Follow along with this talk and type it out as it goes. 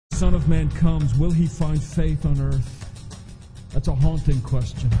Son of Man comes, will he find faith on earth? That's a haunting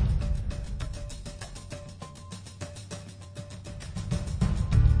question.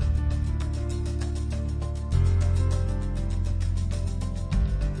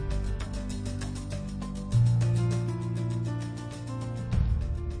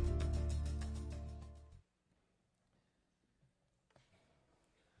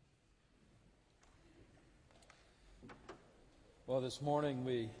 Well, this morning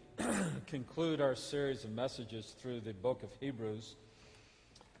we conclude our series of messages through the book of Hebrews.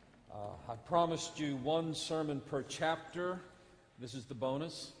 I promised you one sermon per chapter. This is the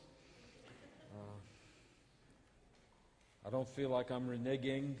bonus. I don't feel like I'm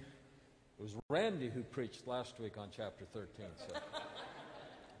reneging. It was Randy who preached last week on chapter 13, so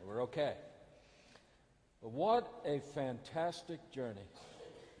we're okay. But what a fantastic journey.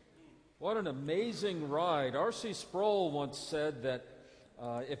 What an amazing ride. R.C. Sproul once said that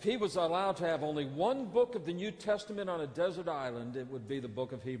if he was allowed to have only one book of the New Testament on a desert island, it would be the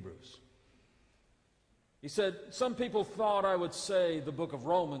book of Hebrews. He said, some people thought I would say the book of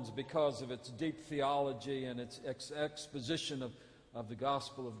Romans because of its deep theology and its exposition of the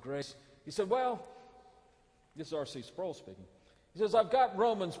gospel of grace. He said, well, this is R.C. Sproul speaking. He says, I've got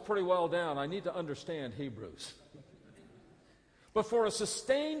Romans pretty well down. I need to understand Hebrews. But for a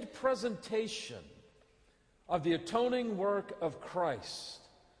sustained presentation of the atoning work of Christ,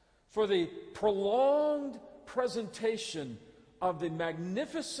 for the prolonged presentation of the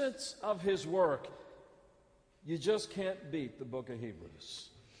magnificence of His work, you just can't beat the book of Hebrews.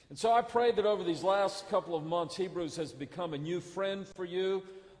 And so I pray that over these last couple of months, Hebrews has become a new friend for you,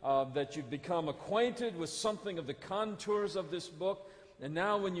 that you've become acquainted with something of the contours of this book. And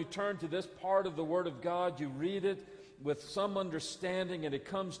now when you turn to this part of the Word of God, you read it with some understanding, and it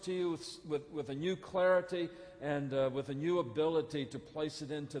comes to you with a new clarity and with a new ability to place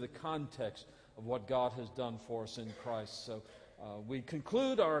it into the context of what God has done for us in Christ. So we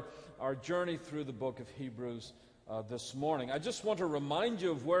conclude our journey through the book of Hebrews this morning. I just want to remind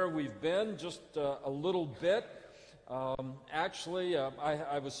you of where we've been just a little bit. Actually,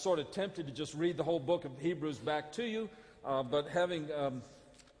 I was sort of tempted to just read the whole book of Hebrews back to you, but having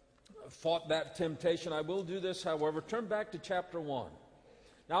fought that temptation, I will do this, however. Turn back to chapter 1.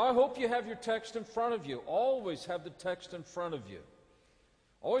 Now, I hope you have your text in front of you. Always have the text in front of you.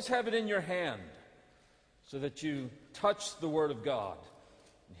 Always have it in your hand so that you touch the Word of God,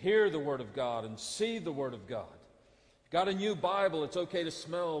 and hear the Word of God, and see the Word of God. If you've got a new Bible, it's okay to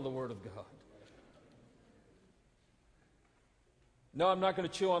smell the Word of God. No, I'm not going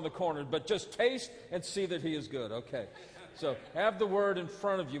to chew on the corner, but just taste and see that He is good. Okay. So have the Word in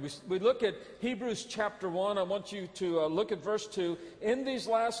front of you. We look at Hebrews chapter 1. I want you to look at verse 2. In these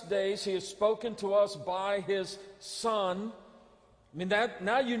last days, He has spoken to us by His Son. I mean,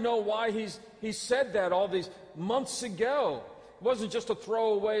 now you know why He said that all these months ago. It wasn't just a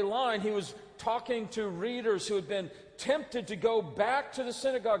throwaway line. He was talking to readers who had been tempted to go back to the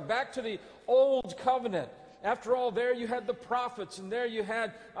synagogue, back to the old covenant. After all, there you had the prophets, and there you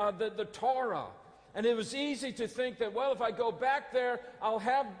had the Torah. And it was easy to think that, well, if I go back there, I'll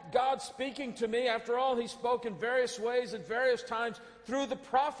have God speaking to me. After all, He spoke in various ways at various times through the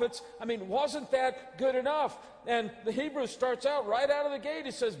prophets. I mean, wasn't that good enough? And the Hebrew starts out right out of the gate.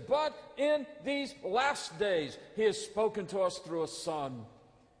 He says, but in these last days, He has spoken to us through a Son.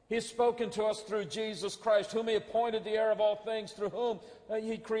 He has spoken to us through Jesus Christ, whom He appointed the heir of all things, through whom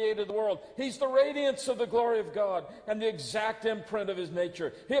He created the world. He's the radiance of the glory of God and the exact imprint of His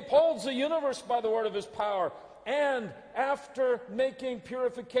nature. He upholds the universe by the word of His power. And after making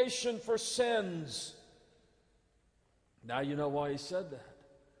purification for sins, now you know why He said that.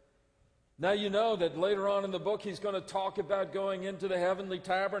 Now you know that later on in the book He's going to talk about going into the heavenly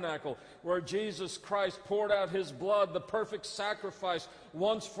tabernacle where Jesus Christ poured out His blood, the perfect sacrifice,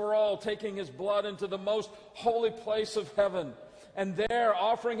 once for all, taking His blood into the most holy place of heaven. And there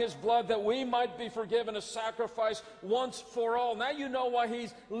offering His blood that we might be forgiven, a sacrifice once for all. Now you know why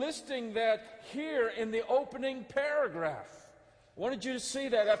He's listing that here in the opening paragraph. I wanted you to see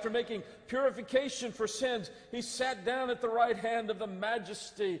that after making purification for sins, He sat down at the right hand of the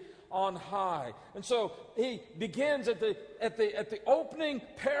Majesty on high. And so he begins at the opening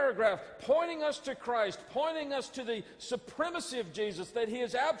paragraph, pointing us to Christ, pointing us to the supremacy of Jesus, that He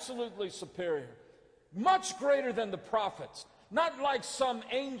is absolutely superior, much greater than the prophets. Not like some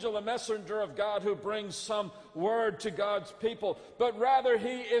angel, a messenger of God who brings some word to God's people, but rather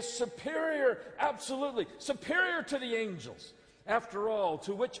He is superior, absolutely superior to the angels. After all,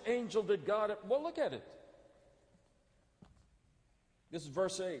 to which angel did God... Well, look at it. This is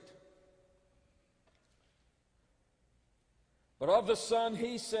verse 8. But of the Son,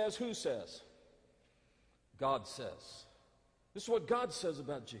 he says, who says? God says. This is what God says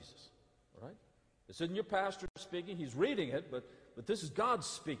about Jesus. All right? This isn't your pastor speaking. He's reading it, but this is God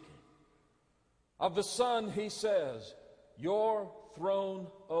speaking. Of the Son, he says, your throne,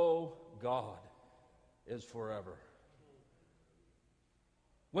 O God, is forever.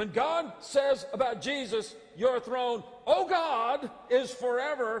 When God says about Jesus, your throne, O God, is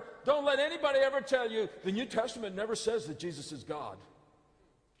forever, don't let anybody ever tell you the New Testament never says that Jesus is God.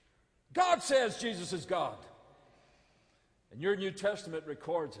 God says Jesus is God. And your New Testament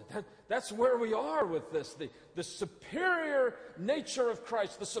records it. That's where we are with this. The superior nature of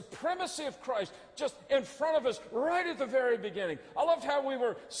Christ, the supremacy of Christ, just in front of us right at the very beginning. I loved how we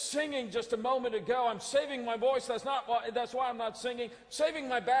were singing just a moment ago. I'm saving my voice. That's why I'm not singing. Saving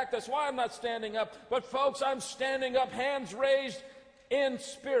my back. That's why I'm not standing up. But folks, I'm standing up, hands raised in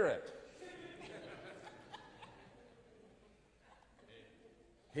spirit.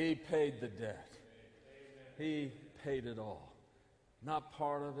 He paid the debt. He paid it all. Not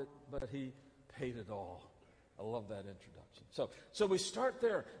part of it, but he paid it all. I love that introduction. So we start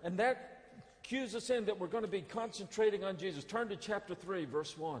there, and that cues us in that we're going to be concentrating on Jesus. Turn to chapter 3,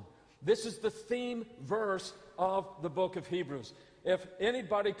 verse 1. This is the theme verse of the book of Hebrews. If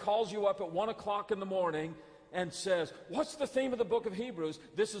anybody calls you up at 1 o'clock in the morning and says, what's the theme of the book of Hebrews?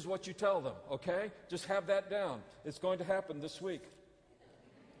 This is what you tell them, okay? Just have that down. It's going to happen this week.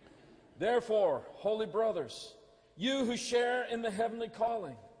 Therefore, holy brothers, you who share in the heavenly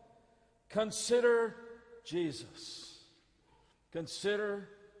calling, consider Jesus. Consider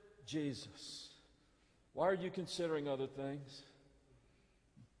Jesus. Why are you considering other things?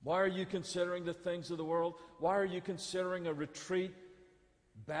 Why are you considering the things of the world? Why are you considering a retreat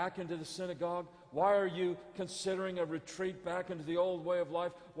back into the synagogue? Why are you considering a retreat back into the old way of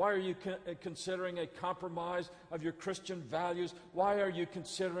life? Why are you considering a compromise of your Christian values? Why are you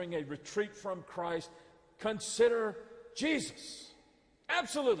considering a retreat from Christ? Consider Jesus.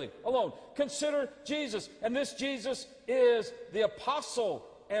 Absolutely. Alone. Consider Jesus. And this Jesus is the apostle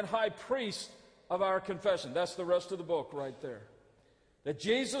and high priest of our confession. That's the rest of the book right there. That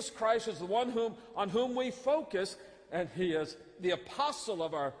Jesus Christ is the one on whom we focus, and he is the apostle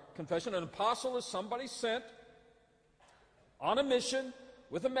of our confession. An apostle is somebody sent on a mission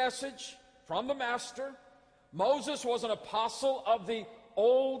with a message from the master. Moses was an apostle of the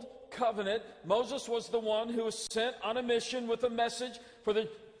Old Covenant. Moses was the one who was sent on a mission with a message for the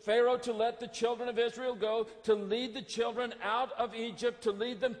Pharaoh to let the children of Israel go, to lead the children out of Egypt, to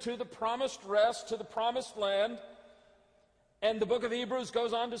lead them to the promised rest, to the promised land. And the book of Hebrews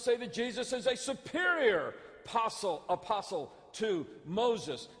goes on to say that Jesus is a superior apostle to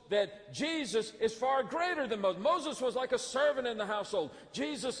Moses, that Jesus is far greater than Moses. Moses was like a servant in the household.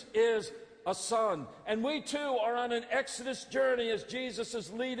 Jesus is a son. And we too are on an Exodus journey as Jesus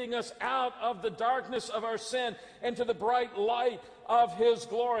is leading us out of the darkness of our sin into the bright light of his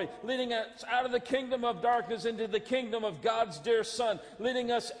glory, leading us out of the kingdom of darkness into the kingdom of God's dear Son,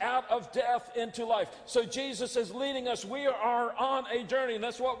 leading us out of death into life. So Jesus is leading us. We are on a journey, and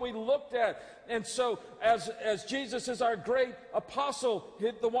that's what we looked at. And so as Jesus is our great apostle,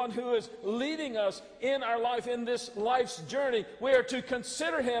 the one who is leading us in our life, in this life's journey, we are to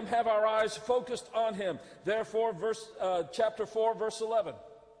consider him, have our eyes focused on him. Therefore, chapter 4, verse 11.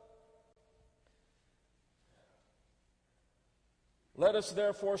 Let us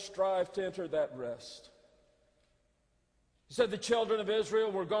therefore strive to enter that rest. He said the children of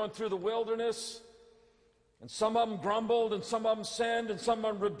Israel were going through the wilderness, and some of them grumbled, and some of them sinned, and some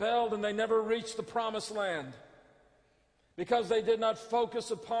of them rebelled, and they never reached the promised land because they did not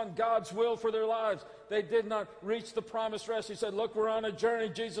focus upon God's will for their lives. They did not reach the promised rest. He said, look, we're on a journey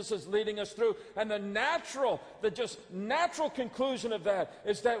Jesus is leading us through. And the natural conclusion of that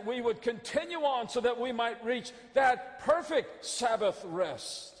is that we would continue on so that we might reach that perfect Sabbath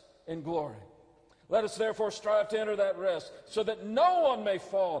rest in glory. Let us therefore strive to enter that rest so that no one may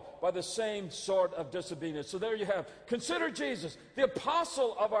fall by the same sort of disobedience. So there you have. Consider Jesus, the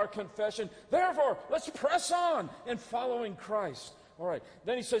apostle of our confession. Therefore, let's press on in following Christ. All right.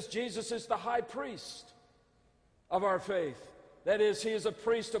 Then he says Jesus is the high priest of our faith. That is, he is a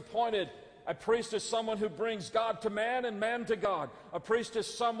priest appointed. A priest is someone who brings God to man and man to God. A priest is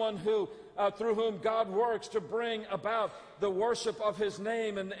someone who, through whom God works to bring about the worship of his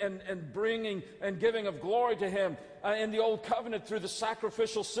name and bringing and giving of glory to him in the Old Covenant through the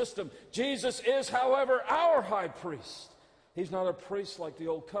sacrificial system. Jesus is, however, our high priest. He's not a priest like the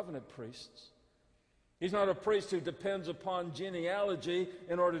Old Covenant priests. He's not a priest who depends upon genealogy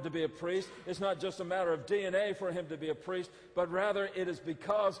in order to be a priest. It's not just a matter of DNA for him to be a priest, but rather it is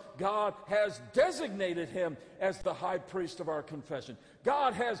because God has designated him as the high priest of our confession.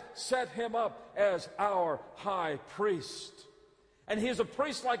 God has set him up as our high priest. And he is a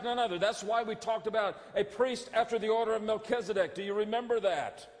priest like none other. That's why we talked about a priest after the order of Melchizedek. Do you remember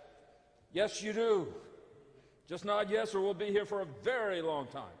that? Yes, you do. Just nod yes, or we'll be here for a very long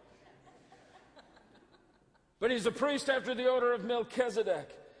time. But he's a priest after the order of Melchizedek.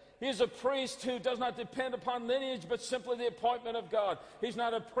 He's a priest who does not depend upon lineage, but simply the appointment of God. He's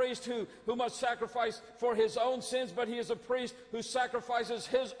not a priest who must sacrifice for his own sins, but he is a priest who sacrifices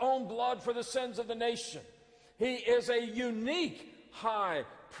his own blood for the sins of the nation. He is a unique high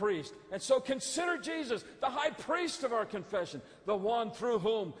priest. And so consider Jesus, the high priest of our confession, the one through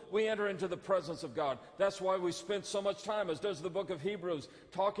whom we enter into the presence of God. That's why we spend so much time, as does the book of Hebrews,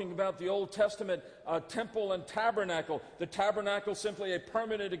 talking about the Old Testament temple and tabernacle. The tabernacle simply a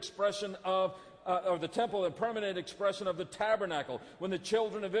permanent expression of or the temple, a permanent expression of the tabernacle. When the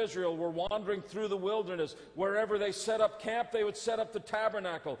children of Israel were wandering through the wilderness, wherever they set up camp, they would set up the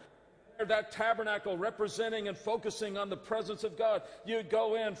tabernacle. That tabernacle representing and focusing on the presence of God. You'd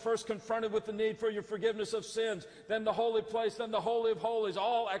go in, first confronted with the need for your forgiveness of sins, then the holy place, then the Holy of Holies,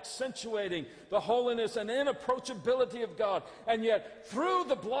 all accentuating the holiness and inapproachability of God. And yet, through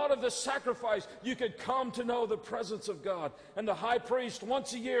the blood of the sacrifice, you could come to know the presence of God. And the high priest,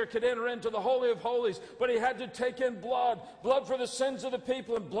 once a year, could enter into the Holy of Holies, but he had to take in blood for the sins of the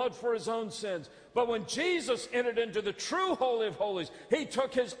people and blood for his own sins. But when Jesus entered into the true Holy of Holies, he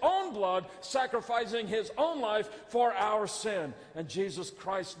took his own blood, sacrificing his own life for our sin. And Jesus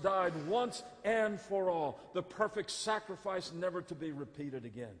Christ died once and for all, the perfect sacrifice never to be repeated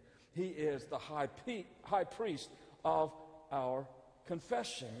again. He is the high priest of our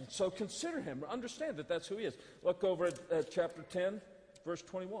confession. So consider him. Understand that that's who he is. Look over at chapter 10, verse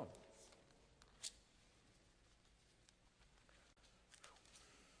 21.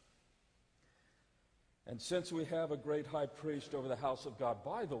 And since we have a great high priest over the house of God,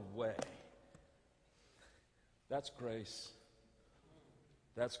 by the way, that's grace.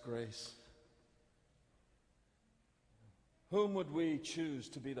 That's grace. Whom would we choose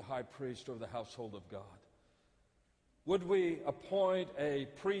to be the high priest over the household of God? Would we appoint a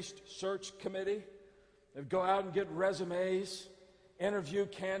priest search committee? They'd go out and get resumes, interview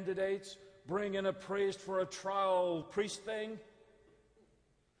candidates, bring in a priest for a trial priest thing?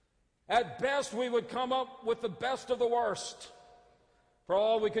 At best, we would come up with the best of the worst. For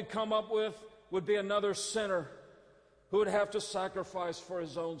all we could come up with would be another sinner who would have to sacrifice for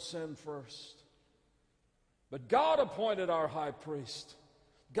his own sin first. But God appointed our high priest.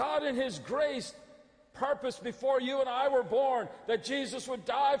 God in his grace purposed before you and I were born that Jesus would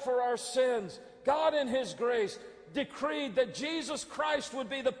die for our sins. God in his grace decreed that Jesus Christ would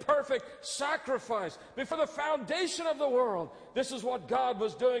be the perfect sacrifice before the foundation of the world. This is what God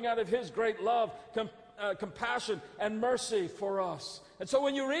was doing out of his great love, compassion, and mercy for us. And so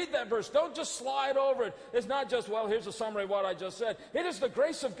when you read that verse, don't just slide over it. It's not just, well, here's a summary of what I just said. It is the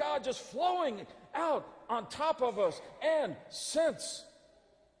grace of God just flowing out on top of us. And since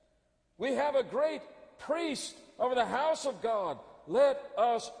we have a great priest over the house of God, let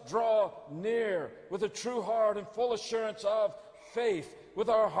us draw near with a true heart and full assurance of faith, with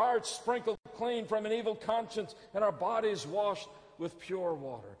our hearts sprinkled clean from an evil conscience and our bodies washed with pure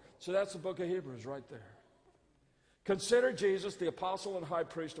water. So that's the book of Hebrews right there. Consider Jesus the apostle and high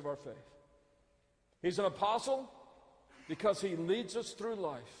priest of our faith. He's an apostle because he leads us through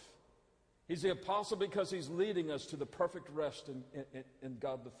life. He's the apostle because he's leading us to the perfect rest in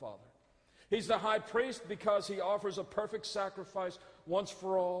God the Father. He's the high priest because he offers a perfect sacrifice once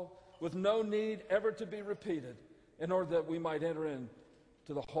for all, with no need ever to be repeated, in order that we might enter into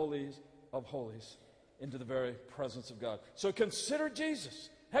the holies of holies, into the very presence of God. So consider Jesus.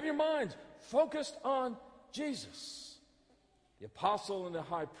 Have your minds focused on Jesus, the apostle and the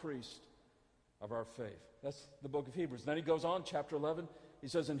high priest of our faith. That's the book of Hebrews. Then he goes on, chapter 11. He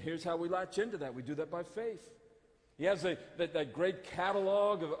says, and here's how we latch into that. We do that by faith. He has that great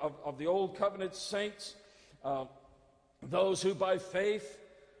catalog of the Old Covenant saints, those who by faith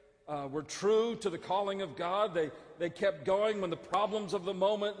were true to the calling of God. They kept going when the problems of the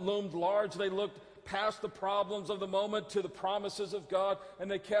moment loomed large. They looked past the problems of the moment to the promises of God, and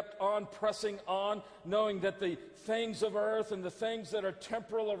they kept on pressing on, knowing that the things of earth and the things that are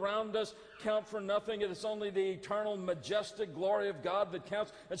temporal around us count for nothing. It is only the eternal, majestic glory of God that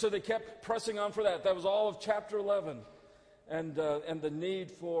counts. And so they kept pressing on for that. That was all of chapter 11. and the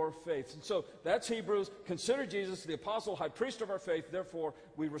need for faith. And so that's Hebrews. Consider Jesus the apostle, high priest of our faith. Therefore,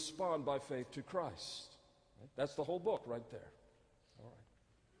 we respond by faith to Christ. Right? That's the whole book right there. All right.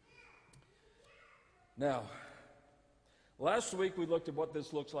 Now, last week we looked at what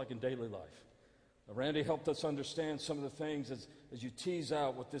this looks like in daily life. Randy helped us understand some of the things as you tease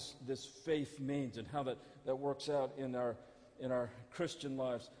out what this faith means and how that works out in our Christian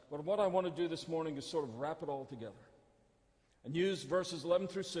lives. But what I want to do this morning is sort of wrap it all together and use verses 11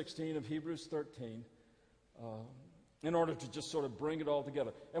 through 16 of Hebrews 13 in order to just sort of bring it all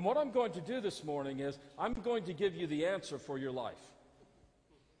together. And what I'm going to do this morning is I'm going to give you the answer for your life.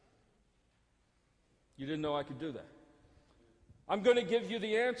 You didn't know I could do that. I'm going to give you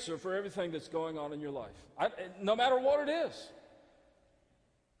the answer for everything that's going on in your life, no matter what it is.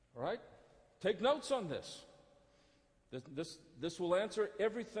 All right? Take notes on this. This will answer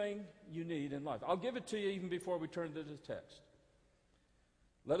everything you need in life. I'll give it to you even before we turn to the text.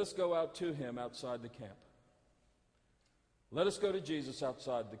 Let us go out to him outside the camp. Let us go to Jesus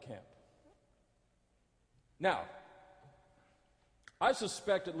outside the camp. Now, I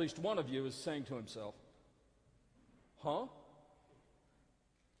suspect at least one of you is saying to himself, huh?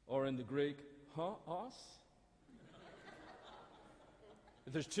 Or in the Greek, huh, us?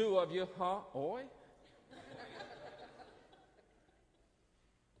 If there's two of you, huh, oi?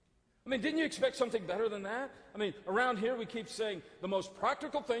 I mean, didn't you expect something better than that? I mean, around here we keep saying the most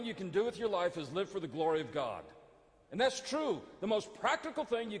practical thing you can do with your life is live for the glory of God. And that's true. The most practical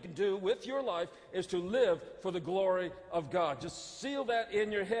thing you can do with your life is to live for the glory of God. Just seal that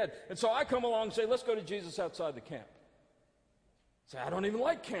in your head. And so I come along and say, let's go to Jesus outside the camp. Say, I don't even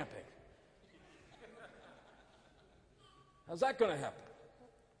like camping. How's that going to happen?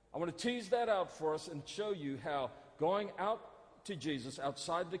 I want to tease that out for us and show you how going out to Jesus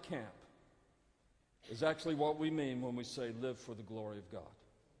outside the camp is actually what we mean when we say live for the glory of God.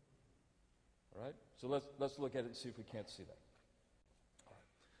 All right? So let's look at it and see if we can't see that.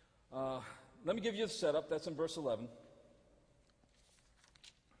 All right. Let me give you the setup. That's in verse 11.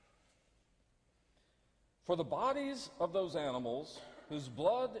 For the bodies of those animals whose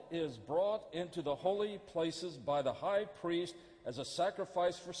blood is brought into the holy places by the high priest as a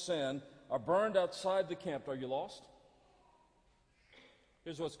sacrifice for sin are burned outside the camp. Are you lost?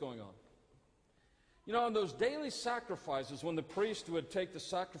 Here's what's going on. You know, on those daily sacrifices, when the priest would take the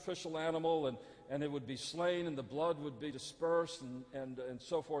sacrificial animal and it would be slain and the blood would be dispersed and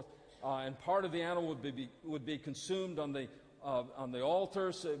so forth, and part of the animal would be consumed on the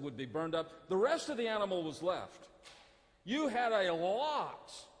altar, so it would be burned up. The rest of the animal was left. You had a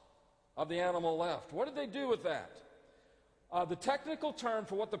lot of the animal left. What did they do with that? The technical term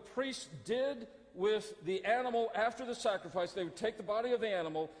for what the priest did with the animal after the sacrifice, they would take the body of the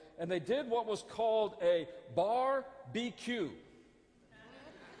animal and they did what was called a bar-BQ.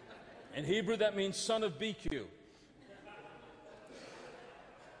 In Hebrew, that means son of BQ.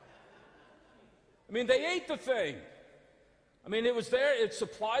 I mean, they ate the thing. I mean, it was there. It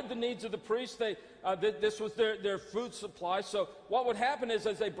supplied the needs of the priests. This was their food supply. So what would happen is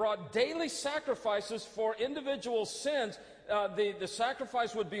as they brought daily sacrifices for individual sins, the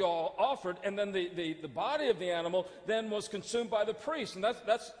sacrifice would be all offered, and then the body of the animal then was consumed by the priest. And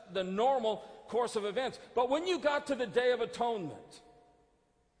that's the normal course of events. But when you got to the Day of Atonement,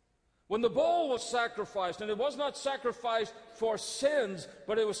 when the bull was sacrificed, and it was not sacrificed for sins,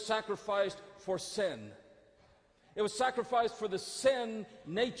 but it was sacrificed for sin. It was sacrificed for the sin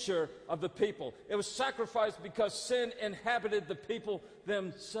nature of the people. It was sacrificed because sin inhabited the people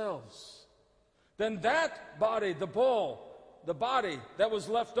themselves. Then that body, the bull, the body that was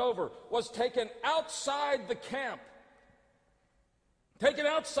left over, was taken outside the camp. Taken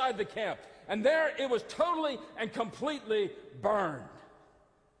outside the camp. And there it was totally and completely burned.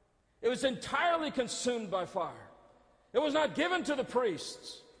 It was entirely consumed by fire. It was not given to the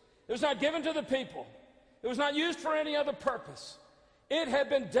priests. It was not given to the people. It was not used for any other purpose. It had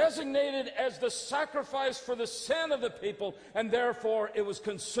been designated as the sacrifice for the sin of the people, and therefore it was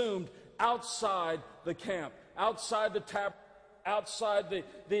consumed outside the camp, outside the tabernacle, outside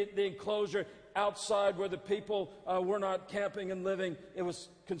the enclosure, outside where the people were not camping and living. It was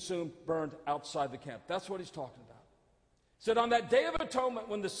consumed, burned outside the camp. That's what he's talking about. He said on that Day of Atonement,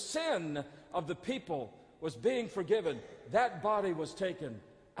 when the sin of the people was being forgiven, that body was taken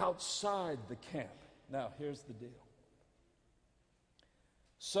outside the camp. Now, here's the deal.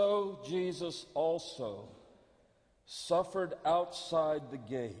 So Jesus also suffered outside the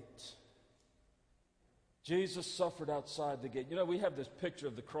gate. Jesus suffered outside the gate. You know, we have this picture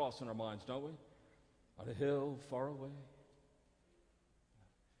of the cross in our minds, don't we? On a hill far away.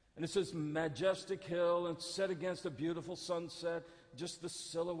 And it's this majestic hill, and set against a beautiful sunset, just the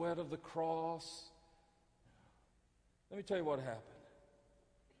silhouette of the cross. Let me tell you what happened.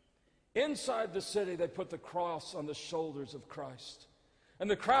 Inside the city, they put the cross on the shoulders of Christ. And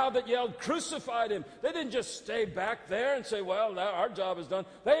the crowd that yelled, "Crucified him," they didn't just stay back there and say, "Well, now our job is done."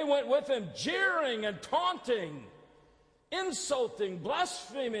 They went with him, jeering and taunting, insulting,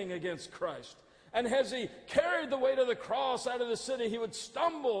 blaspheming against Christ. And as he carried the weight of the cross out of the city, he would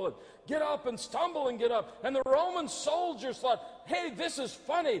stumble and get up and stumble and get up. And the Roman soldiers thought, "Hey, this is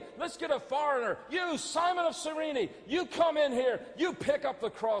funny. Let's get a foreigner. You, Simon of Cyrene, you come in here. You pick up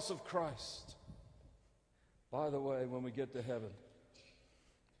the cross of Christ." By the way, when we get to heaven,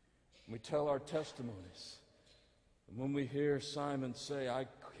 we tell our testimonies. And when we hear Simon say, "I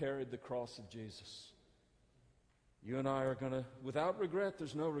carried the cross of Jesus," you and I are going to, without regret,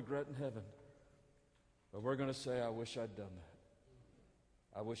 there's no regret in heaven. But we're going to say, "I wish I'd done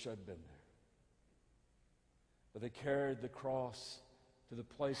that. I wish I'd been there." But they carried the cross to the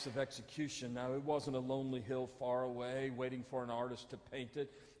place of execution. Now, it wasn't a lonely hill far away waiting for an artist to paint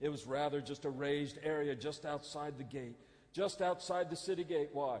it. It was rather just a raised area just outside the gate, just outside the city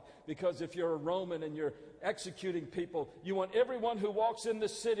gate. Why? Because if you're a Roman and you're executing people, you want everyone who walks in the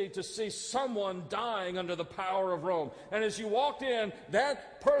city to see someone dying under the power of Rome. And as you walked in,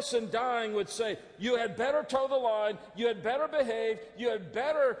 that person dying would say, "You had better toe the line, you had better behave, you had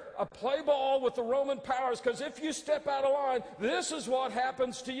better play ball with the Roman powers, because if you step out of line, this is what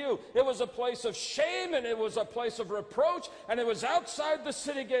happens to you." It was a place of shame, and it was a place of reproach, and it was outside the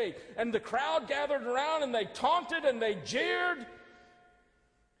city gate. And the crowd gathered around, and they taunted, and they jeered.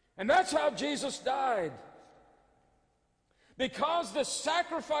 And that's how Jesus died. Because the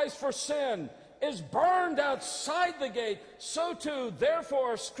sacrifice for sin is burned outside the gate, so too,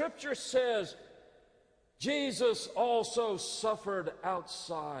 therefore, Scripture says, Jesus also suffered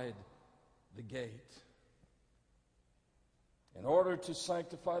outside the gate in order to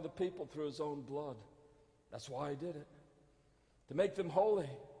sanctify the people through his own blood. That's why he did it. To make them holy.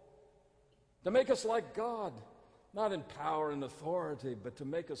 To make us like God. Not in power and authority, but to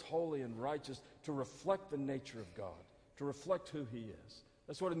make us holy and righteous, to reflect the nature of God. To reflect who he is.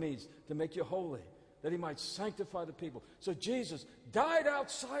 That's what it means, to make you holy, that he might sanctify the people. So Jesus died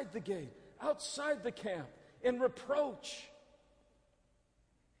outside the gate, outside the camp, in reproach.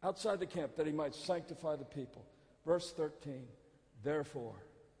 Outside the camp, that he might sanctify the people. Verse 13, therefore.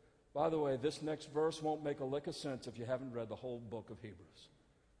 By the way, this next verse won't make a lick of sense if you haven't read the whole book of Hebrews.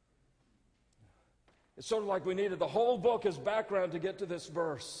 It's sort of like we needed the whole book as background to get to this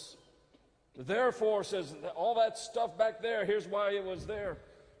verse. Therefore says, all that stuff back there, here's why it was there.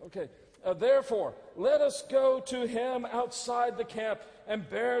 Okay, therefore, let us go to him outside the camp and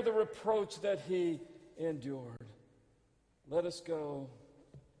bear the reproach that he endured. Let us go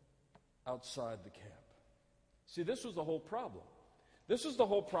outside the camp. See, this was the whole problem. This was the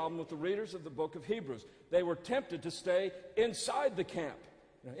whole problem with the readers of the book of Hebrews. They were tempted to stay inside the camp,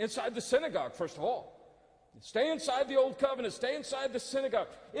 inside the synagogue, first of all. Stay inside the old covenant. Stay inside the synagogue.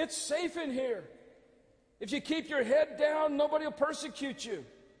 It's safe in here. If you keep your head down, nobody will persecute you.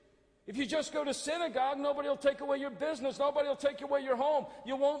 If you just go to synagogue, nobody will take away your business. Nobody will take away your home.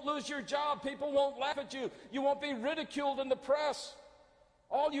 You won't lose your job. People won't laugh at you. You won't be ridiculed in the press.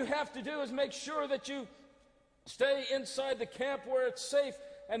 All you have to do is make sure that you stay inside the camp where it's safe,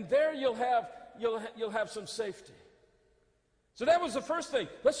 and there you'll have some safety. So that was the first thing.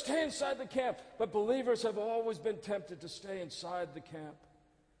 Let's stay inside the camp. But believers have always been tempted to stay inside the camp.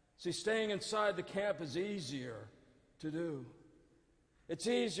 See, staying inside the camp is easier to do. It's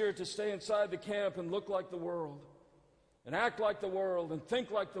easier to stay inside the camp and look like the world, and act like the world, and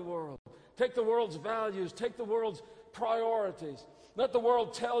think like the world. Take the world's values, take the world's priorities. Let the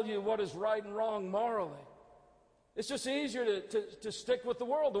world tell you what is right and wrong morally. It's just easier to stick with the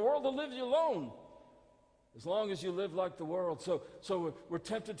world. The world will leave you alone as long as you live like the world. So we're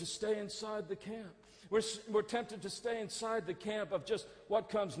tempted to stay inside the camp. We're tempted to stay inside the camp of just what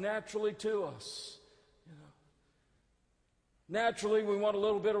comes naturally to us. You know, naturally, we want a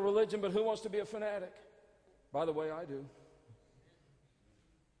little bit of religion, but who wants to be a fanatic? By the way, I do.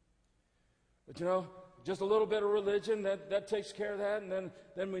 But you know, just a little bit of religion, that takes care of that, and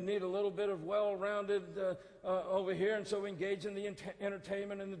then we need a little bit of well-rounded over here, and so we engage in the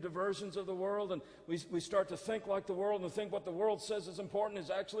entertainment and the diversions of the world, and we start to think like the world and think what the world says is important is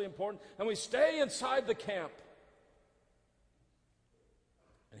actually important, and we stay inside the camp.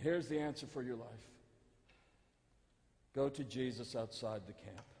 And here's the answer for your life. Go to Jesus outside the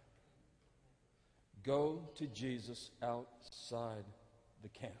camp. Go to Jesus outside the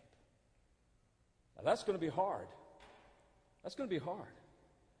camp. Now, that's going to be hard. That's going to be hard.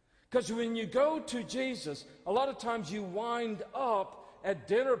 Because when you go to Jesus, a lot of times you wind up at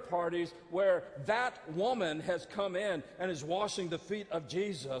dinner parties where that woman has come in and is washing the feet of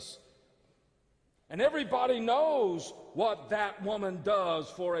Jesus. And everybody knows what that woman does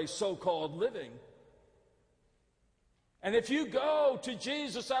for a so-called living. And if you go to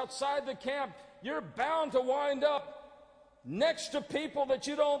Jesus outside the camp, you're bound to wind up next to people that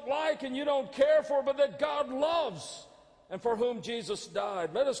you don't like and you don't care for, but that God loves and for whom Jesus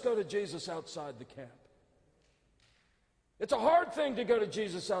died. Let us go to Jesus outside the camp. It's a hard thing to go to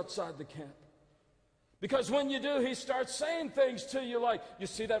Jesus outside the camp. Because when you do, he starts saying things to you like, you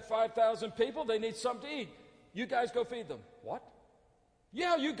see that 5,000 people? They need something to eat. You guys go feed them. What?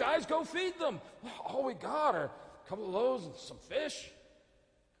 Yeah, you guys go feed them. All we got are a couple of loaves and some fish.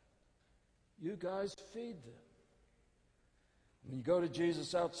 You guys feed them. When you go to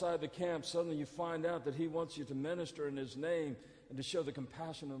Jesus outside the camp, suddenly you find out that he wants you to minister in his name and to show the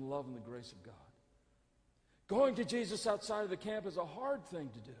compassion and love and the grace of God. Going to Jesus outside of the camp is a hard thing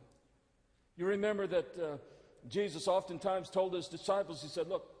to do. You remember that Jesus oftentimes told his disciples, he said,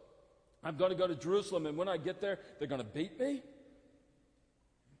 look, I'm going to go to Jerusalem, and when I get there, they're going to beat me.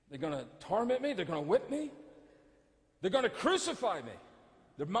 They're going to torment me. They're going to whip me. They're going to crucify me.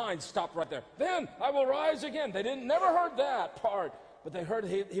 Their minds stopped right there. Then I will rise again. They never heard that part, but they heard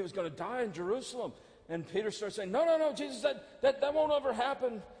he was going to die in Jerusalem. And Peter starts saying, no, Jesus, that won't ever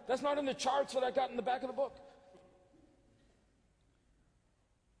happen. That's not in the charts that I got in the back of the book.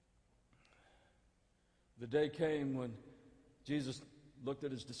 The day came when Jesus looked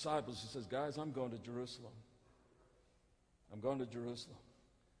at his disciples. He says, guys, I'm going to Jerusalem. I'm going to Jerusalem.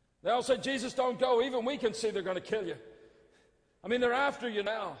 They all said, Jesus, don't go. Even we can see they're going to kill you. I mean, they're after you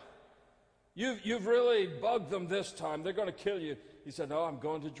now. You've really bugged them this time. They're going to kill you. He said, no, I'm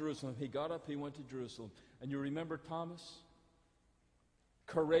going to Jerusalem. He got up. He went to Jerusalem. And you remember Thomas?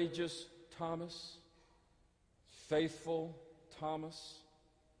 Courageous Thomas? Faithful Thomas?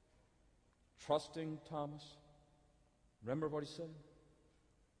 Trusting Thomas? Remember what he said?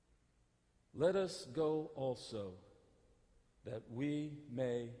 Let us go also, that we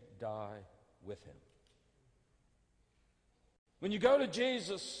may die with him. When you go to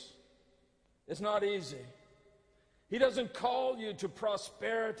Jesus, it's not easy. He doesn't call you to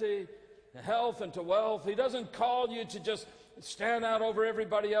prosperity, to health, and to wealth. He doesn't call you to just stand out over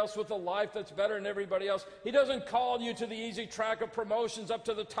everybody else with a life that's better than everybody else. He doesn't call you to the easy track of promotions up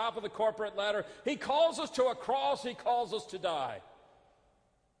to the top of the corporate ladder. He calls us to a cross. He calls us to die.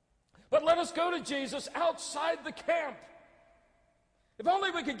 But let us go to Jesus outside the camp. If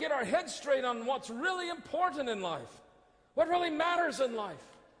only we could get our heads straight on what's really important in life, what really matters in life.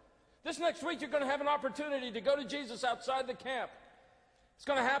 This next week, you're going to have an opportunity to go to Jesus outside the camp. It's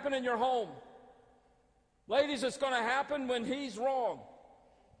going to happen in your home. Ladies, it's going to happen when he's wrong.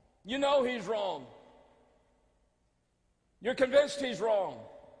 You know he's wrong. You're convinced he's wrong.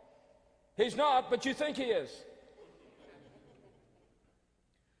 He's not, but you think he is.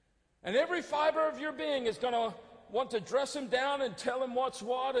 And every fiber of your being is going to want to dress him down and tell him what's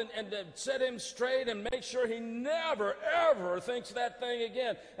what and set him straight and make sure he never, ever thinks that thing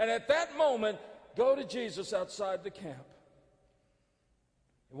again. And at that moment, go to Jesus outside the camp.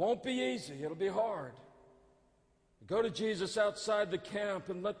 It won't be easy. It'll be hard. Go to Jesus outside the camp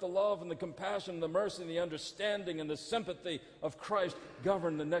and let the love and the compassion and the mercy and the understanding and the sympathy of Christ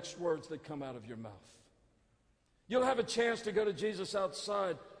govern the next words that come out of your mouth. You'll have a chance to go to Jesus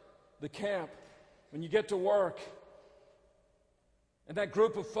outside the camp when you get to work. And that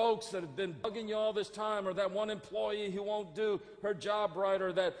group of folks that have been bugging you all this time, or that one employee who won't do her job right,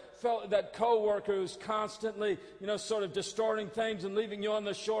 or that coworker who's constantly, sort of distorting things and leaving you on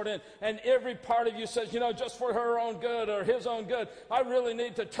the short end. And every part of you says, just for her own good or his own good, I really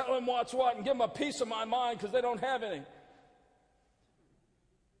need to tell him what's what and give him a piece of my mind because they don't have any.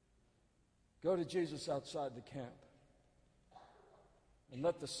 Go to Jesus outside the camp and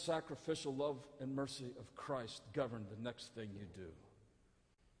let the sacrificial love and mercy of Christ govern the next thing you do.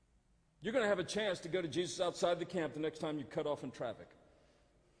 You're going to have a chance to go to Jesus outside the camp the next time you cut off in traffic.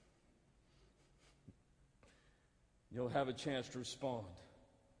 You'll have a chance to respond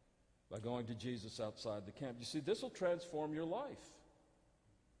by going to Jesus outside the camp. You see, this will transform your life.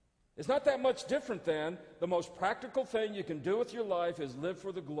 It's not that much different than the most practical thing you can do with your life is live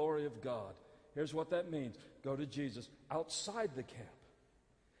for the glory of God. Here's what that means. Go to Jesus outside the camp,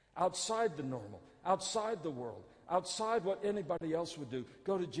 outside the normal, outside the world, outside what anybody else would do.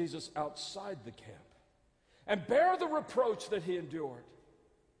 Go to Jesus outside the camp and bear the reproach that he endured.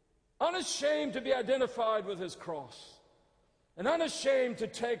 Unashamed to be identified with his cross and unashamed to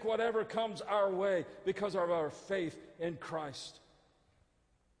take whatever comes our way because of our faith in Christ.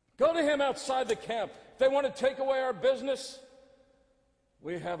 Go to him outside the camp. If they want to take away our business,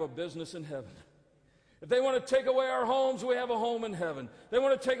 we have a business in heaven. If they want to take away our homes, we have a home in heaven. They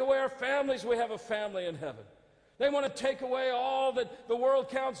want to take away our families, we have a family in heaven. They want to take away all that the world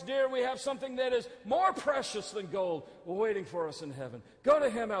counts dear, we have something that is more precious than gold waiting for us in heaven. Go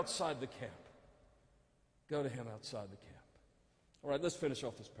to him outside the camp. Go to him outside the camp. All right, let's finish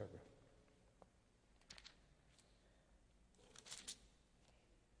off this paragraph.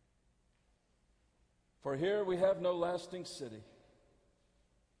 For here we have no lasting city,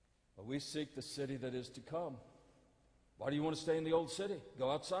 but we seek the city that is to come. Why do you want to stay in the old city?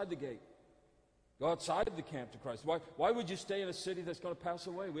 Go outside the gate. Go outside the camp to Christ. Why would you stay in a city that's going to pass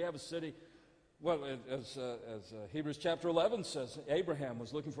away? We have a city, well, as Hebrews chapter 11 says, Abraham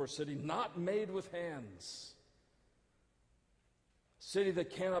was looking for a city not made with hands. A city that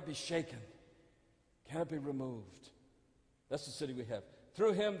cannot be shaken, cannot be removed. That's the city we have.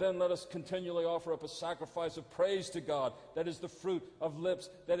 Through him, then, let us continually offer up a sacrifice of praise to God. That is the fruit of lips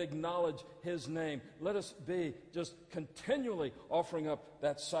that acknowledge his name. Let us be just continually offering up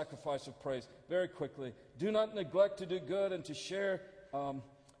that sacrifice of praise. Very quickly, do not neglect to do good and to share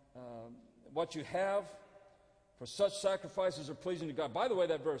what you have, for such sacrifices are pleasing to God. By the way,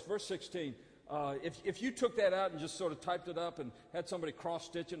 that verse 16, if you took that out and just sort of typed it up and had somebody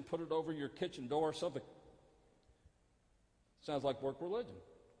cross-stitch it and put it over your kitchen door or something, sounds like work religion.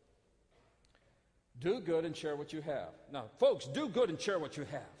 Do good and share what you have. Now, folks, do good and share what you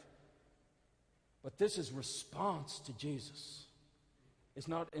have. But this is response to Jesus. It's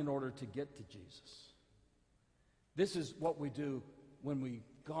not in order to get to Jesus. This is what we do when we've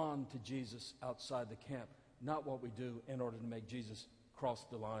gone to Jesus outside the camp, not what we do in order to make Jesus cross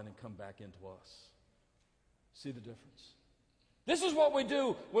the line and come back into us. See the difference? This is what we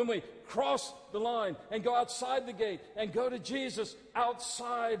do when we cross the line and go outside the gate and go to Jesus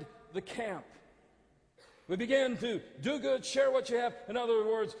outside the camp. We begin to do good, share what you have. In other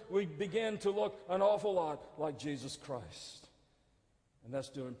words, we begin to look an awful lot like Jesus Christ. And that's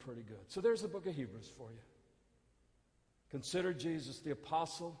doing pretty good. So there's the book of Hebrews for you. Consider Jesus the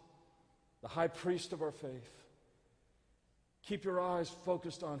apostle, the high priest of our faith. Keep your eyes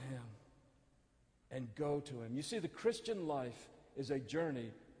focused on him and go to him. You see, the Christian life is a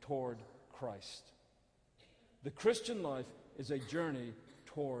journey toward Christ. The Christian life is a journey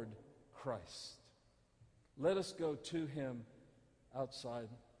toward Christ. Let us go to him outside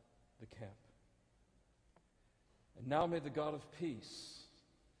the camp. And now may the God of peace,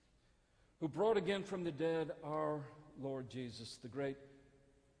 who brought again from the dead our Lord Jesus, the great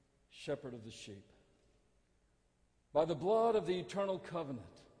shepherd of the sheep, by the blood of the eternal covenant,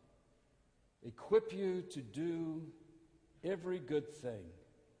 equip you to do every good thing,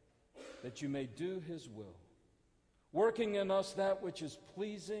 that you may do his will, working in us that which is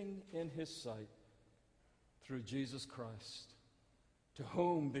pleasing in his sight, through Jesus Christ, to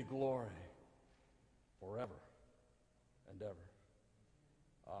whom be glory forever and ever.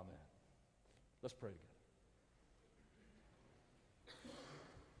 Amen. Let's pray together.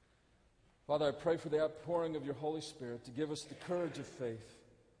 Father, I pray for the outpouring of your Holy Spirit to give us the courage of faith,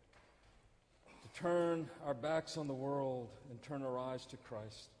 to turn our backs on the world and turn our eyes to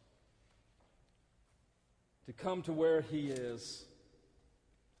Christ, to come to where he is,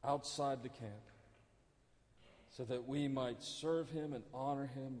 outside the camp, so that we might serve him and honor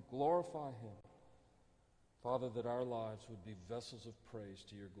him, glorify him. Father, that our lives would be vessels of praise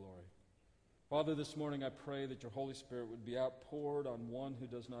to your glory. Father, this morning I pray that your Holy Spirit would be outpoured on one who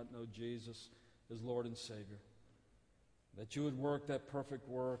does not know Jesus as Lord and Savior, that you would work that perfect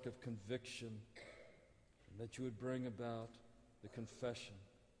work of conviction, and that you would bring about the confession.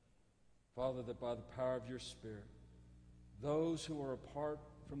 Father, that by the power of your Spirit, those who are apart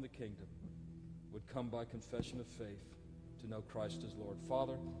from the kingdom would come by confession of faith to know Christ as Lord.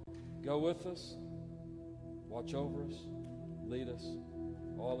 Father, go with us, watch over us, lead us,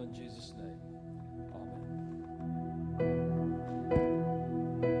 all in Jesus' name.